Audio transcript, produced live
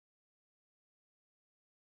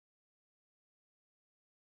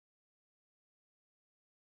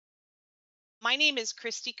My name is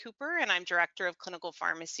Kristi Kuper, and I'm Director of Clinical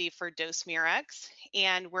Pharmacy for DoseMeRx.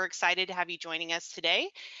 And we're excited to have you joining us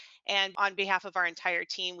today. And on behalf of our entire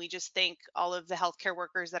team, we just thank all of the healthcare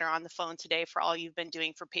workers that are on the phone today for all you've been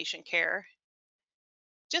doing for patient care.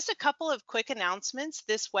 Just a couple of quick announcements.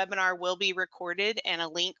 This webinar will be recorded and a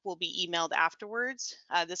link will be emailed afterwards.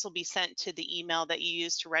 This will be sent to the email that you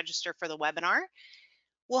used to register for the webinar.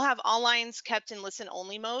 We'll have all lines kept in listen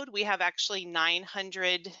only mode. We have actually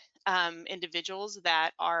 900 individuals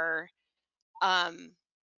that are,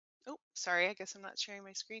 oh, sorry, I guess I'm not sharing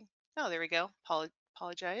my screen. Oh, there we go.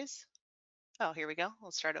 Apologize. Oh, here we go.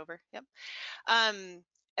 We'll start over. Yep. And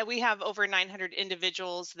we have over 900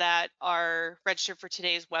 individuals that are registered for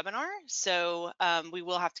today's webinar. So we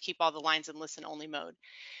will have to keep all the lines in listen only mode.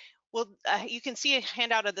 Well, you can see a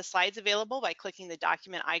handout of the slides available by clicking the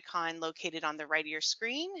document icon located on the right of your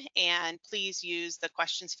screen. And please use the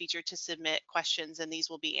questions feature to submit questions, and these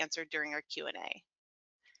will be answered during our Q&A.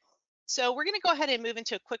 So we're going to go ahead and move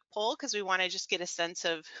into a quick poll because we want to just get a sense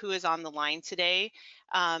of who is on the line today.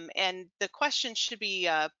 And the questions should be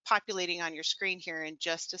populating on your screen here in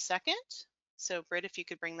just a second. So Britt, if you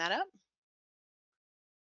could bring that up.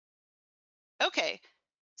 Okay.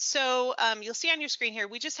 So you'll see on your screen here,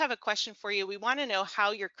 we just have a question for you. We want to know how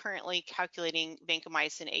you're currently calculating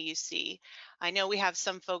vancomycin AUC. I know we have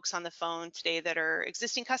some folks on the phone today that are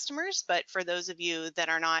existing customers, but for those of you that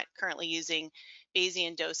are not currently using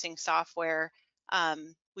Bayesian dosing software,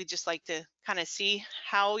 we'd just like to kind of see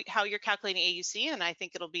how you're calculating AUC, and I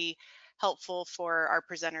think it'll be helpful for our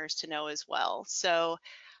presenters to know as well. So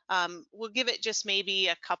we'll give it just maybe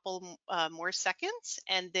a couple more seconds,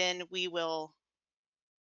 and then we will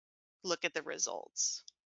look at the results.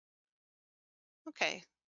 Okay.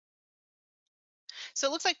 So it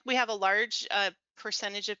looks like we have a large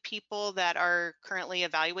percentage of people that are currently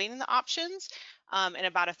evaluating the options, and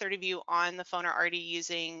about a third of you on the phone are already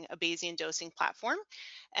using a Bayesian dosing platform.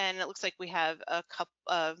 And it looks like we have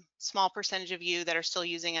a small percentage of you that are still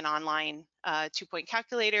using an online 2-point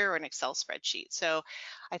calculator or an Excel spreadsheet. So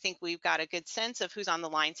I think we've got a good sense of who's on the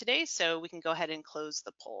line today, so we can go ahead and close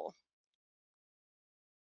the poll.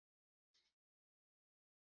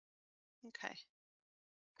 Okay,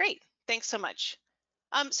 great. Thanks so much.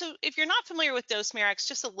 So if you're not familiar with DoseMeRx,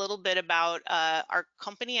 just a little bit about our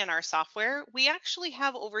company and our software. We actually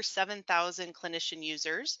have over 7,000 clinician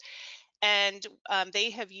users, and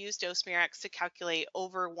they have used DoseMeRx to calculate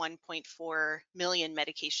over 1.4 million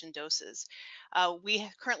medication doses. We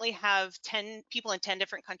currently have 10 people in 10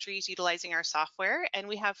 different countries utilizing our software, and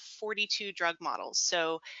we have 42 drug models.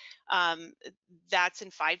 So that's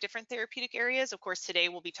in 5 different therapeutic areas. Of course, today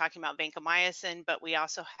we'll be talking about vancomycin, but we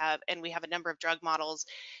also have, and we have a number of drug models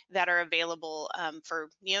that are available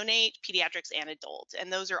for neonate, pediatrics, and adult,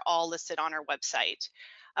 and those are all listed on our website.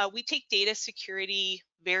 We take data security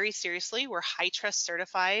very seriously. We're HITRUST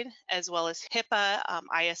certified, as well as HIPAA,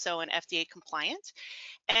 ISO, and FDA compliant.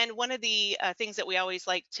 And one of the things that we always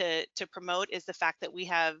like to promote is the fact that we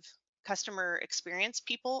have customer experience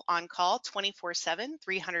people on call 24/7,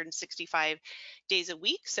 365 days a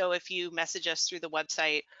week. So if you message us through the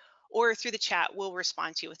website or through the chat, we'll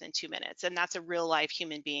respond to you within 2 minutes. And that's a real live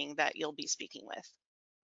human being that you'll be speaking with.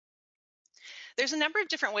 There's a number of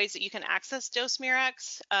different ways that you can access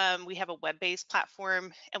DoseMeRx. We have a web-based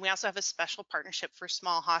platform, and we also have a special partnership for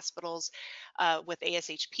small hospitals with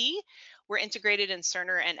ASHP. We're integrated in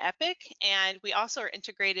Cerner and Epic, and we also are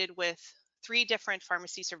integrated with 3 different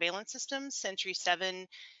pharmacy surveillance systems, Sentry7,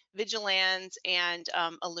 Vigilance, and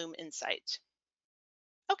Illume Insight.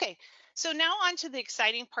 Okay, so now on to the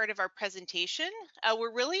exciting part of our presentation.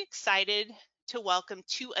 We're really excited to welcome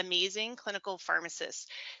 2 amazing clinical pharmacists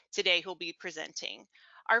today who will be presenting.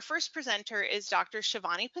 Our first presenter is Dr.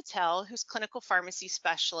 Shivani Patel, who's clinical pharmacy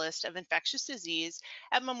specialist of infectious disease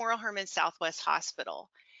at Memorial Hermann Southwest Hospital.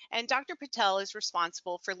 And Dr. Patel is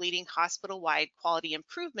responsible for leading hospital-wide quality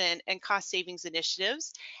improvement and cost savings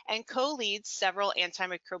initiatives and co-leads several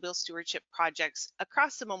antimicrobial stewardship projects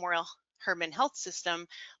across the Memorial Hermann Health System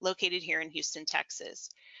located here in Houston, Texas.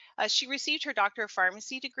 She received her Doctor of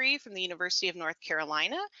Pharmacy degree from the University of North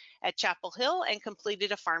Carolina at Chapel Hill and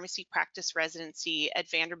completed a pharmacy practice residency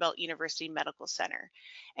at Vanderbilt University Medical Center.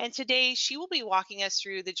 And today she will be walking us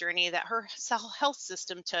through the journey that her health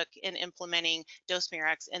system took in implementing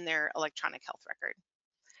DoseMeRx in their electronic health record.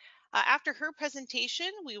 After her presentation,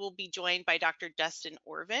 we will be joined by Dr. Dustin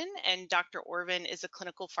Orvin, and Dr. Orvin is a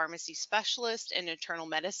clinical pharmacy specialist in internal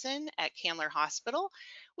medicine at Candler Hospital,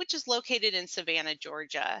 which is located in Savannah,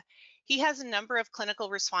 Georgia. He has a number of clinical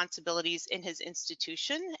responsibilities in his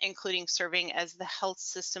institution, including serving as the health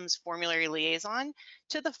system's formulary liaison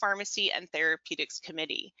to the Pharmacy and Therapeutics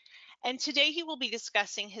Committee. And today he will be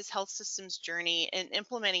discussing his health system's journey in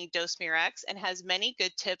implementing DoseMeRx and has many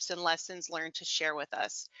good tips and lessons learned to share with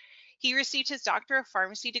us. He received his Doctor of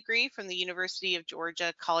Pharmacy degree from the University of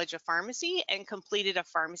Georgia College of Pharmacy and completed a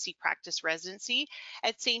pharmacy practice residency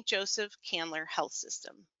at St. Joseph Candler Health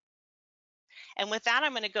System. And with that,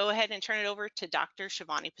 I'm going to go ahead and turn it over to Dr.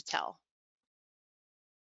 Shivani Patel.